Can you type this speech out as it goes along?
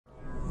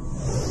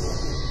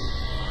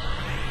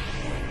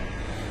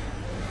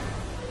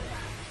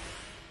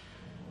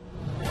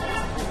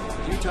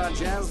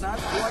Jazz not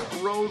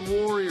quite road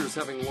warriors,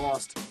 having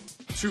lost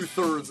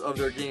 2/3 of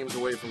their games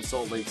away from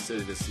Salt Lake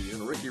City this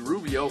season. Ricky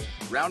Rubio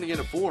rounding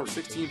into form,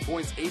 16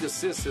 points, 8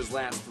 assists his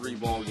last 3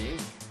 ball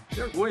games.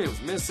 Derrick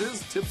Williams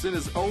misses, tips in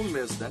his own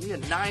miss. Then he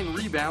had 9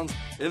 rebounds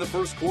in the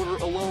first quarter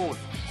alone.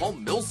 Paul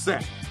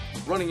Millsap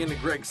running into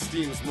Greg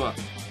Steamsma.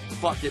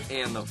 Bucket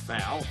and the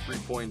foul.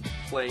 3-point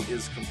play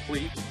is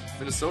complete.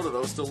 Minnesota,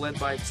 though, still led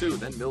by 2.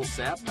 Then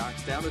Millsap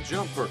knocks down a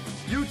jumper.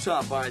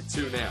 Utah by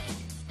 2 now.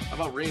 How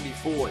about Randy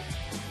Foye?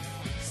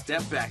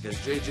 Step back as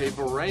J.J.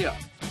 Barea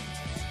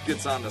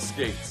gets on the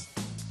skates.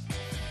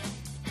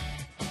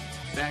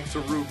 Back to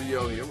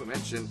Rubio here. We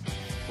mentioned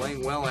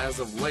playing well as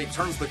of late.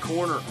 Turns the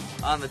corner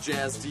on the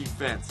Jazz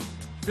defense.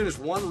 Finished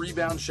 1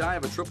 rebound shy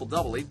of a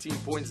triple-double. 18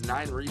 points,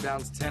 9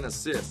 rebounds, 10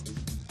 assists.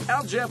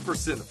 Al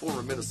Jefferson, the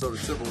former Minnesota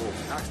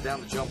Timberwolves, knocks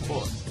down the jump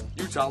hook.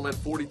 Utah led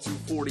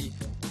 42-40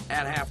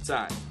 at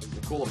halftime.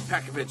 Nikola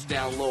Pekovic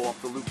down low off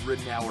the Luke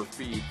Ridnour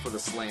feed for the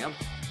slam.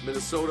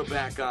 Minnesota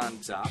back on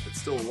top. It's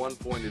still a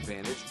 1-point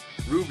advantage.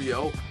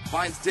 Rubio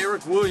finds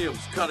Derrick Williams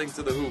cutting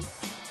to the hoop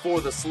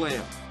for the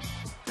slam.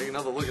 Take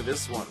another look at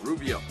this one.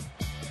 Rubio,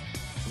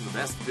 some of the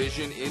best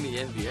vision in the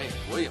NBA.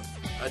 Williams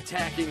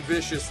attacking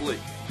viciously.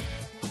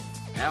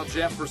 Al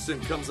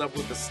Jefferson comes up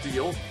with the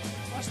steal.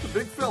 Watch the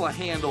big fella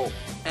handle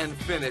and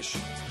finish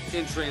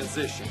in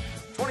transition.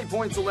 20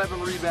 points,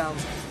 11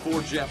 rebounds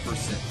for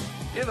Jefferson.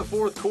 In the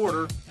fourth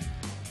quarter,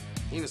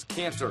 Enes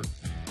Kanter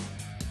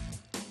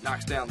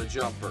knocks down the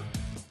jumper.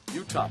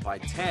 Utah by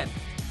 10.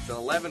 It's an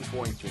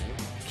 11-point game.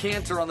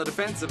 Kanter on the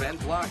defensive end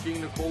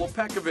blocking Nikola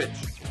Pekovic.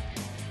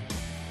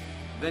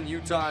 Then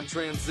Utah in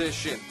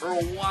transition.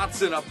 Earl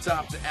Watson up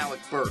top to Alec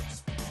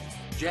Burks.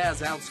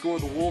 Jazz outscore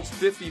the Wolves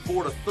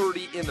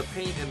 54-30 in the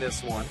paint in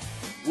this one.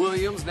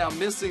 Williams now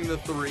missing the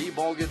 3.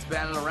 Ball gets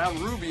batted around.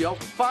 Rubio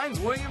finds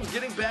Williams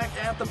getting back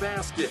at the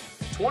basket.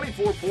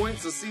 24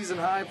 points, a season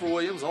high for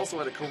Williams. Also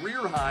had a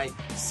career high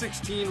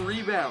 16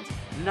 rebounds.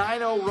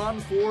 9-0 run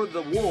for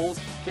the Wolves,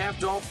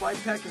 capped off by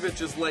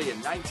Pekovic's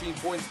lay-in. 19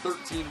 points,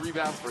 13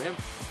 rebounds for him.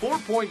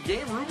 4-point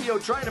game. Rubio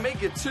trying to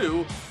make it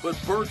 2, but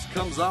Burks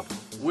comes up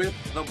with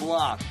the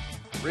block.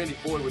 Randy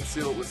Foye would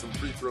seal it with some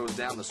free throws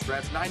down the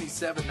stretch.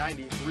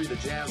 97-93, the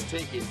Jazz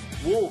take it.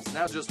 Wolves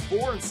now just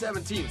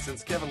 4-17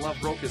 since Kevin Love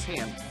broke his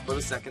hand for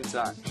the second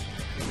time.